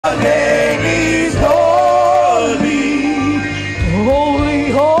name is holy.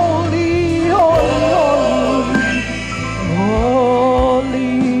 Holy, holy, holy, holy,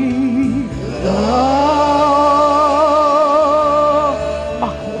 Lord.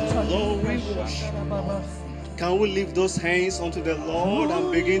 Can we lift those hands unto the Lord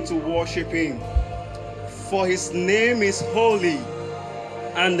and begin to worship Him? For His name is holy,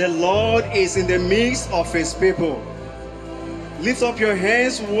 and the Lord is in the midst of His people. Lift up your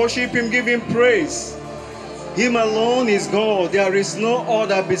hands, worship Him, give Him praise. Him alone is God. There is no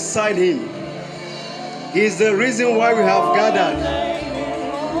other beside Him. He is the reason why we have gathered.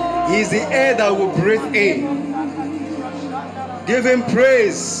 He is the air that we breathe in. Give Him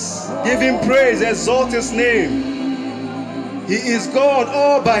praise. Give Him praise. Exalt His name. He is God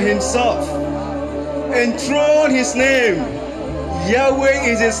all by Himself. Enthrone His name. Yahweh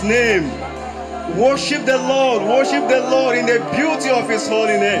is His name. Worship the Lord. Worship the Lord in the beauty of His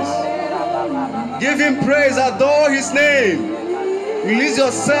holiness. Give Him praise. Adore His name. Release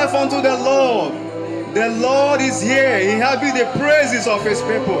yourself unto the Lord. The Lord is here. He inhabits the praises of His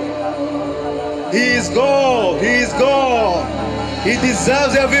people. He is God. He is God. He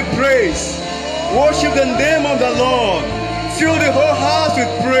deserves every praise. Worship the name of the Lord. Fill the whole house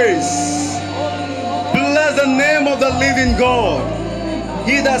with praise. Bless the name of the living God.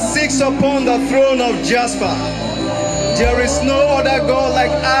 He that sits upon the throne of Jasper. There is no other God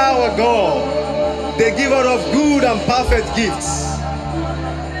like our God, the giver of good and perfect gifts.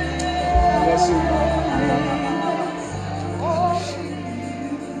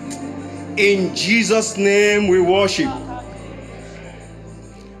 In Jesus' name we worship.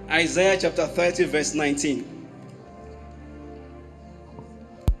 Isaiah chapter 30 verse 19.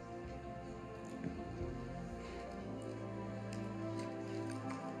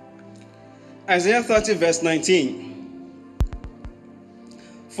 Isaiah 30 verse 19.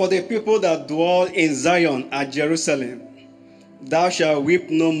 For the people that dwell in Zion at Jerusalem, thou shalt weep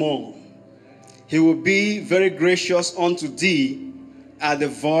no more. He will be very gracious unto thee at the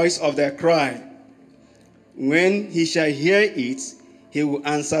voice of their cry. When he shall hear it, he will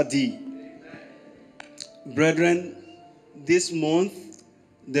answer thee. Brethren, this month,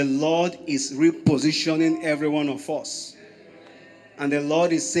 the Lord is repositioning every one of us. And the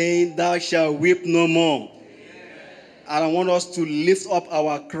Lord is saying, thou shalt weep no more. And I want us to lift up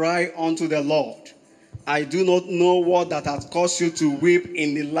our cry unto the Lord. I do not know what that has caused you to weep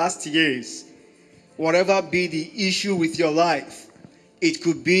in the last years. Whatever be the issue with your life, it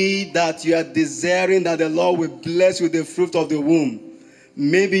could be that you are desiring that the Lord will bless you with the fruit of the womb.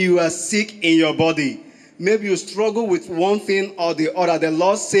 Maybe you are sick in your body. Maybe you struggle with one thing or the other. The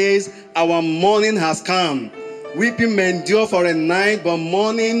Lord says, our morning has come. Weeping may endure for a night, but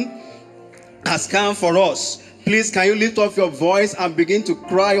morning has come for us. Please, can you lift up your voice and begin to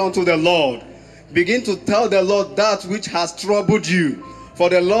cry unto the Lord? Begin to tell the Lord that which has troubled you. For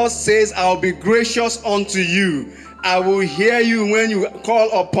the Lord says, I will be gracious unto you. I will hear you when you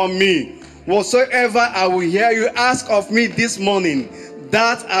call upon me. Whatsoever I will hear you ask of me this morning,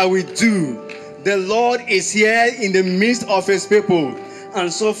 that I will do. The Lord is here in the midst of His people. And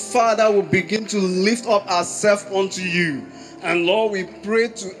so, Father, we begin to lift up ourselves unto you. And Lord, we pray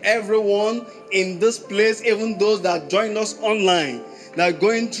to everyone in this place, even those that join us online, that are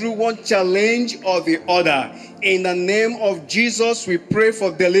going through one challenge or the other. In the name of Jesus, we pray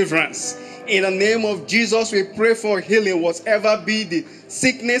for deliverance. In the name of Jesus, we pray for healing, whatever be the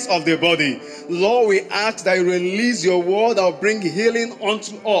sickness of the body. Lord, we ask that you release your word that will bring healing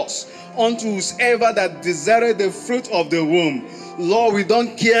unto us, unto whoever that desire the fruit of the womb. Lord, we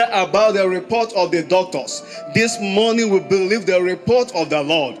don't care about the report of the doctors. This morning we believe the report of the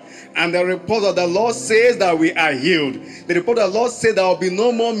Lord. And the report of the Lord says that we are healed. The report of the Lord says there will be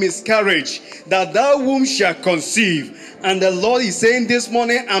no more miscarriage, that that womb shall conceive. And the Lord is saying this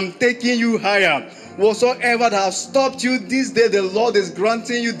morning, I'm taking you higher. Whatsoever that has stopped you this day, the Lord is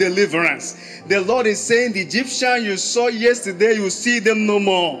granting you deliverance. The Lord is saying, the Egyptian you saw yesterday, you see them no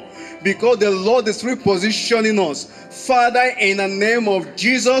more. Because the Lord is repositioning us. Father, in the name of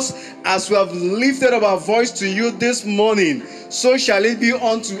Jesus, as we have lifted up our voice to you this morning, so shall it be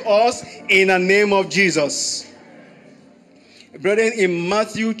unto us in the name of Jesus. Brethren, in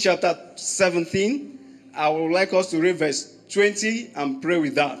Matthew chapter 17, I would like us to read verse 20 and pray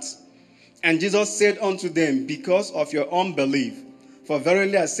with that. And Jesus said unto them, because of your unbelief, for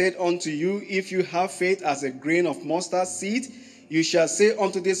verily I said unto you, if you have faith as a grain of mustard seed, you shall say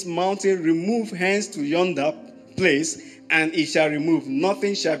unto this mountain, remove hence to yonder place, and it shall remove.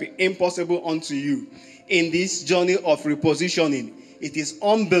 Nothing shall be impossible unto you. In this journey of repositioning, it is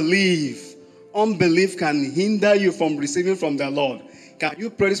unbelief. Unbelief can hinder you from receiving from the Lord, Can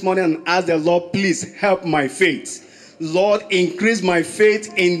you pray this morning and ask the Lord, please help my faith? Lord, increase my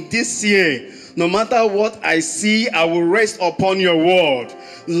faith in this year. No matter what I see, I will rest upon your word.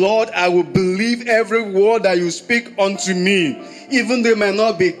 Lord, I will believe every word that you speak unto me. Even though it may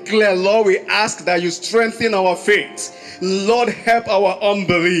not be clear, Lord, we ask that you strengthen our faith. Lord, help our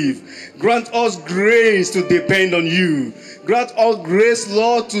unbelief. Grant us grace to depend on you. Grant us grace,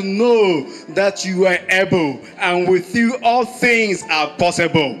 Lord, to know that you are able, and with you all things are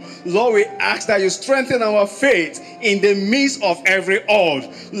possible. Lord, we ask that you strengthen our faith in the midst of every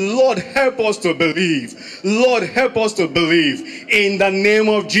odds. Lord, help us to believe. Lord, help us to believe in the name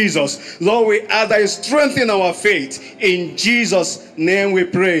of Jesus. Lord, we ask that you strengthen our faith. In Jesus' name we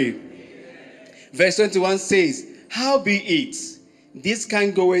pray. Verse 21 says, howbeit, this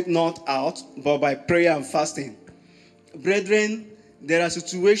kind goeth not out, but by prayer and fasting. Brethren, there are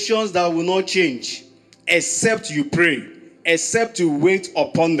situations that will not change except you pray, except you wait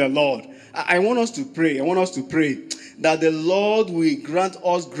upon the Lord. I want us to pray. I want us to pray that the Lord will grant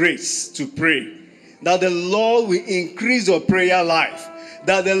us grace to pray, that the Lord will increase your prayer life,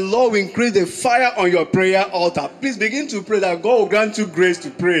 that the Lord will increase the fire on your prayer altar. Please begin to pray that God will grant you grace to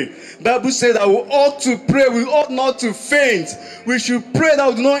pray. The Bible says that we ought to pray, we ought not to faint. We should pray that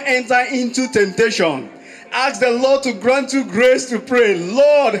we do not enter into temptation. Ask the Lord to grant you grace to pray.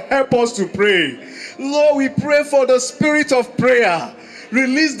 Lord, help us to pray. Lord, we pray for the spirit of prayer.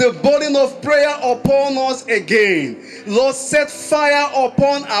 Release the burden of prayer upon us again. Lord, set fire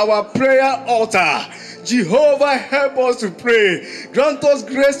upon our prayer altar. Jehovah, help us to pray. Grant us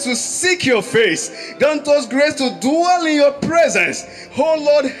grace to seek your face. Grant us grace to dwell in your presence. Oh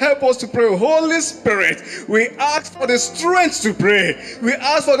Lord, help us to pray. Holy Spirit, we ask for the strength to pray. We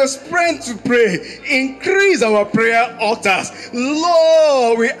ask for the strength to pray. Increase our prayer altars.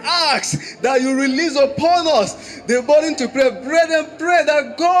 Lord, we ask that you release upon us the burden to pray. Brethren, pray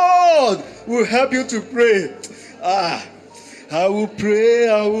that God will help you to pray. I will pray,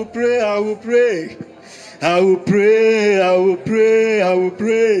 I will pray, I will pray. I will pray, I will pray, I will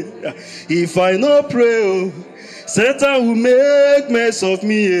pray. If I not pray, Satan will make mess of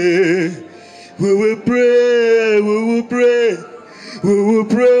me. We will pray, we will pray. We will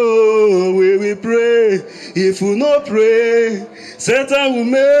pray, oh, we will pray. If we not pray, Satan will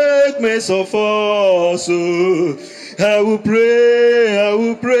make mess of us. Oh. I will pray, I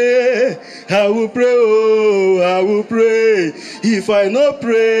will pray, I will pray, oh, I will pray. If I not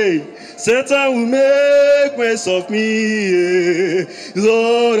pray, Satan will make mess of me.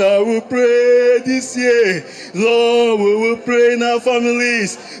 Lord, I will pray this year. Lord, we will pray in our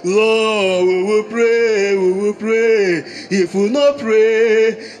families. Lord, we will pray, we will pray. If we not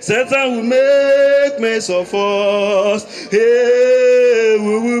pray, Satan will make mess of us. Hey,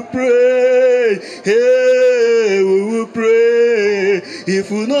 we will pray. Hey, we will pray. If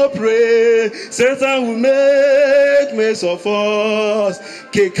we not pray, Satan will make mess of us.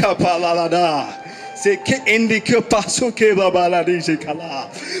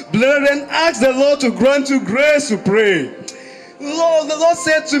 Brethren, ask the Lord to grant you grace to pray. Lord, the Lord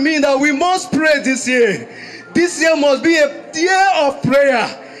said to me that we must pray this year. This year must be a year of prayer,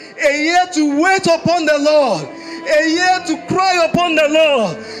 a year to wait upon the Lord, a year to cry upon the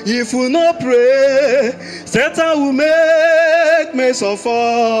Lord. If we not pray, Satan will make mess of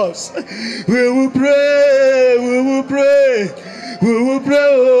us. We will pray, we will pray. We will pray,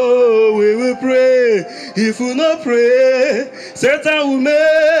 oh, we will pray. If we not pray, Satan will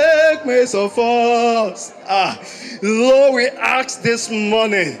make mess of us. Lord, we ask this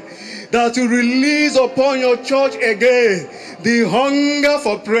morning that you release upon your church again the hunger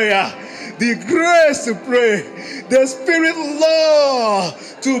for prayer, the grace to pray, the Spirit, Lord,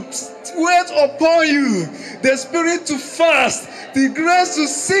 to wait upon you, the Spirit to fast, the grace to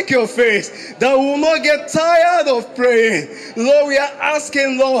seek your face, that we will not get tired of praying. Lord, we are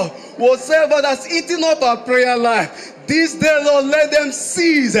asking, Lord, whatever that's eating up our prayer life, this day, Lord, let them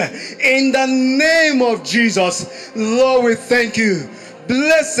cease in the name of Jesus. Lord, we thank you.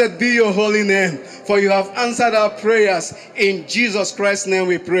 Blessed be your holy name, for you have answered our prayers. In Jesus Christ's name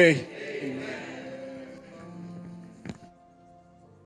we pray. Amen.